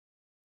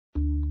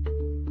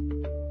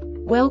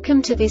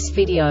Welcome to this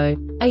video.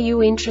 Are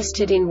you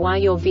interested in why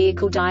your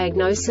vehicle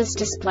diagnosis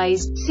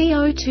displays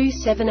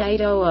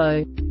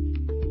S.r.o.the?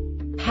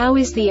 How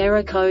is the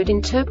error code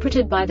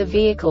interpreted by the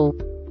vehicle?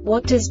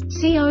 What does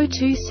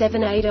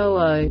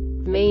S.r.o.the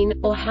mean,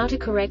 or how to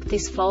correct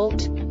this fault?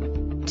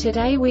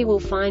 Today we will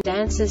find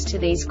answers to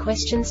these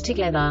questions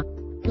together.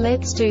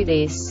 Let's do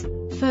this.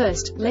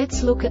 First,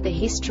 let's look at the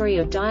history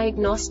of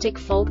diagnostic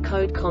fault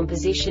code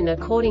composition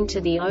according to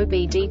the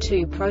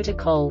OBD2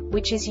 protocol,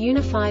 which is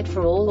unified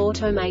for all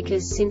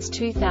automakers since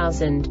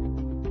 2000.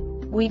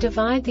 We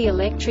divide the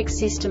electric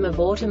system of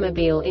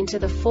automobile into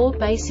the four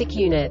basic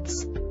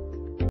units: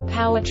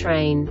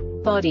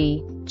 powertrain,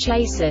 body,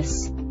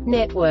 chassis,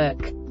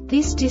 network.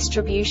 This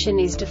distribution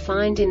is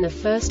defined in the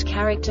first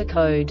character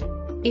code.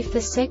 If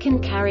the second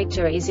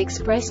character is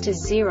expressed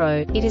as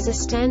 0, it is a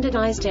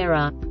standardized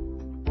error.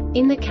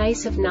 In the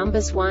case of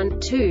numbers 1,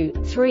 2,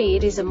 3,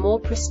 it is a more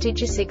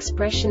prestigious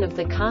expression of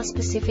the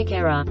car-specific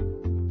error.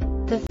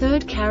 The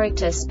third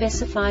character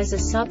specifies a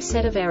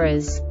subset of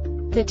errors.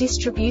 The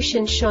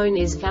distribution shown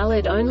is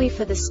valid only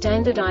for the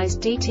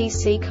standardized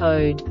DTC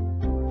code.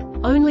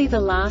 Only the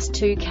last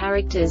two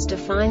characters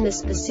define the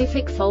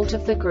specific fault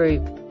of the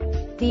group.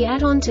 The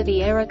add-on to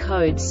the error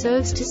code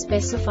serves to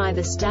specify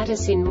the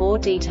status in more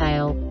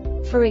detail.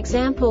 For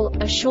example,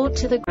 a short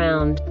to the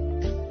ground.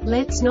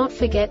 Let's not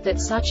forget that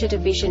such a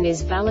division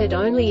is valid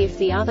only if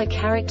the other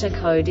character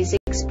code is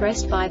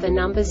expressed by the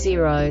number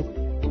 0.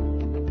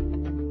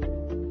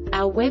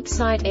 Our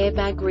website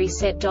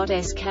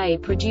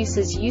airbagreset.sk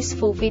produces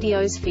useful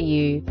videos for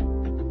you.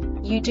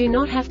 You do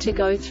not have to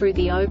go through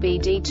the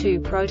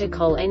OBD2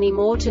 protocol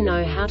anymore to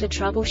know how to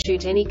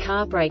troubleshoot any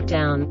car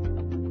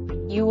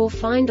breakdown. You will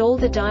find all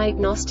the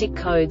diagnostic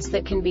codes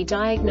that can be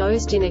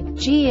diagnosed in a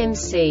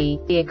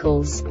GMC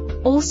vehicles.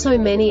 Also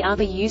many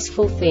other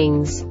useful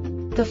things.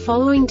 The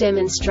following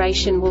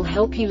demonstration will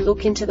help you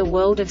look into the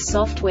world of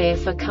software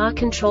for car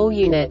control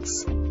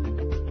units.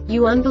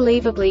 You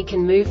unbelievably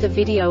can move the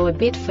video a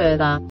bit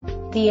further.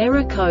 The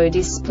error code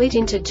is split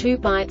into 2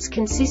 bytes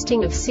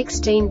consisting of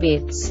 16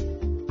 bits.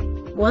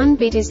 1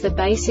 bit is the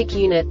basic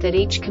unit that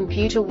each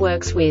computer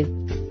works with.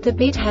 The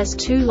bit has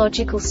 2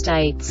 logical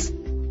states: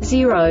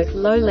 0,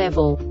 low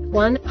level,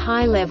 1,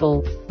 high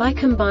level. By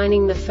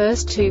combining the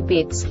first 2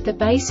 bits, the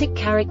basic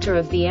character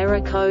of the error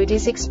code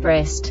is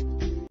expressed.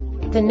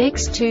 The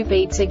next 2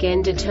 beats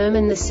again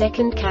determine the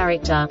second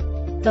character.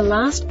 The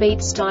last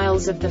beat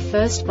styles of the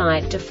first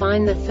byte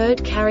define the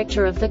third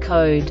character of the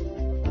code.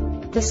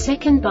 The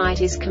second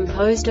byte is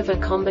composed of a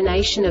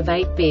combination of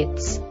 8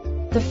 bits.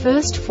 The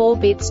first 4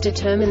 bits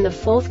determine the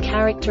fourth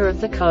character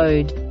of the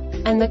code.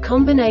 And the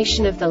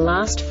combination of the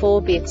last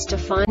 4 bits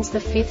defines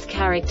the fifth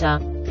character.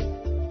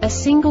 A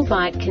single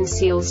byte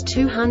conceals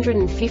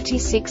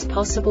 256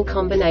 possible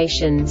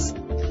combinations.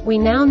 We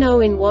now know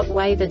in what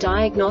way the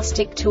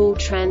diagnostic tool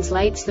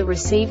translates the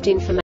received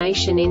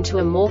information into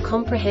a more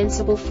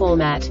comprehensible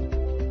format.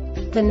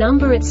 The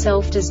number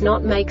itself does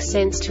not make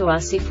sense to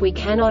us if we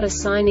cannot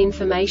assign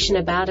information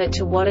about it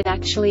to what it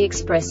actually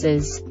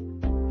expresses.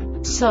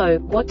 So,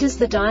 what does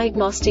the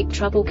Diagnostic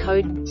Trouble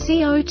Code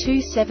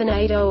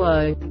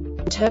C0278-00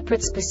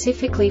 interpret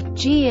specifically for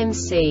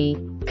GMC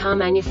car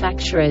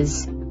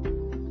manufacturers?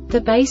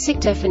 The basic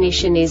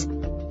definition is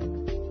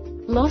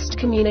lost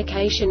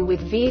communication with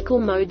vehicle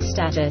mode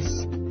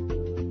status.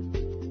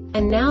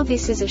 And now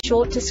this is a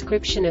short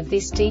description of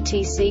this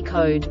DTC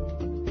code.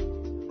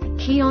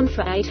 Key on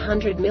for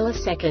 800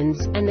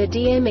 milliseconds, and the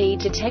DME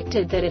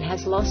detected that it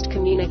has lost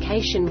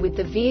communication with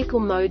the vehicle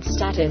mode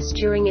status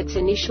during its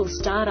initial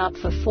startup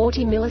for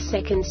 40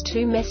 milliseconds.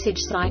 2 message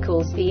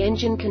cycles. The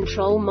Engine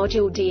Control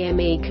Module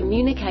DME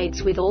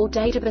communicates with all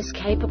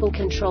databus-capable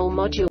control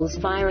modules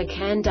via a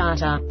CAN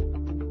data.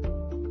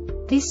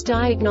 This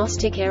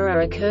diagnostic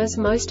error occurs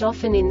most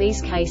often in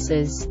these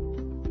cases: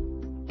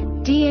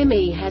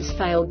 DME has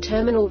failed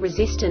terminal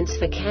resistance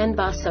for CAN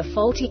bus. A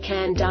faulty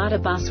CAN data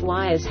bus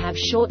wires have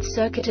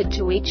short-circuited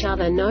to each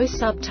other. No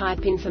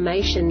subtype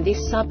information. This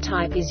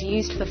subtype is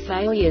used for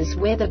failures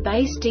where the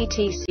base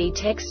DTC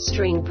text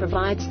string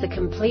provides the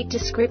complete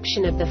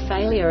description of the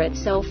failure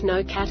itself.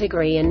 No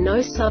category and no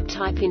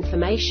subtype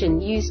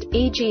information used,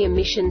 e.g.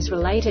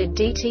 emissions-related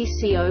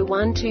DTC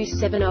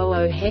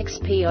 012700 hex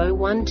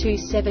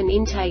P0127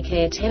 intake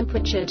air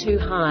temperature too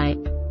high.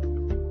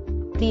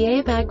 The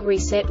Airbag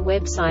Reset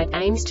website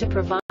aims to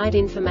provide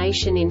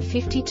information in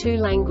 52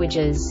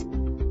 languages.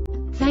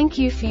 Thank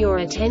you for your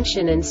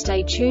attention and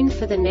stay tuned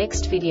for the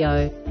next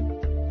video.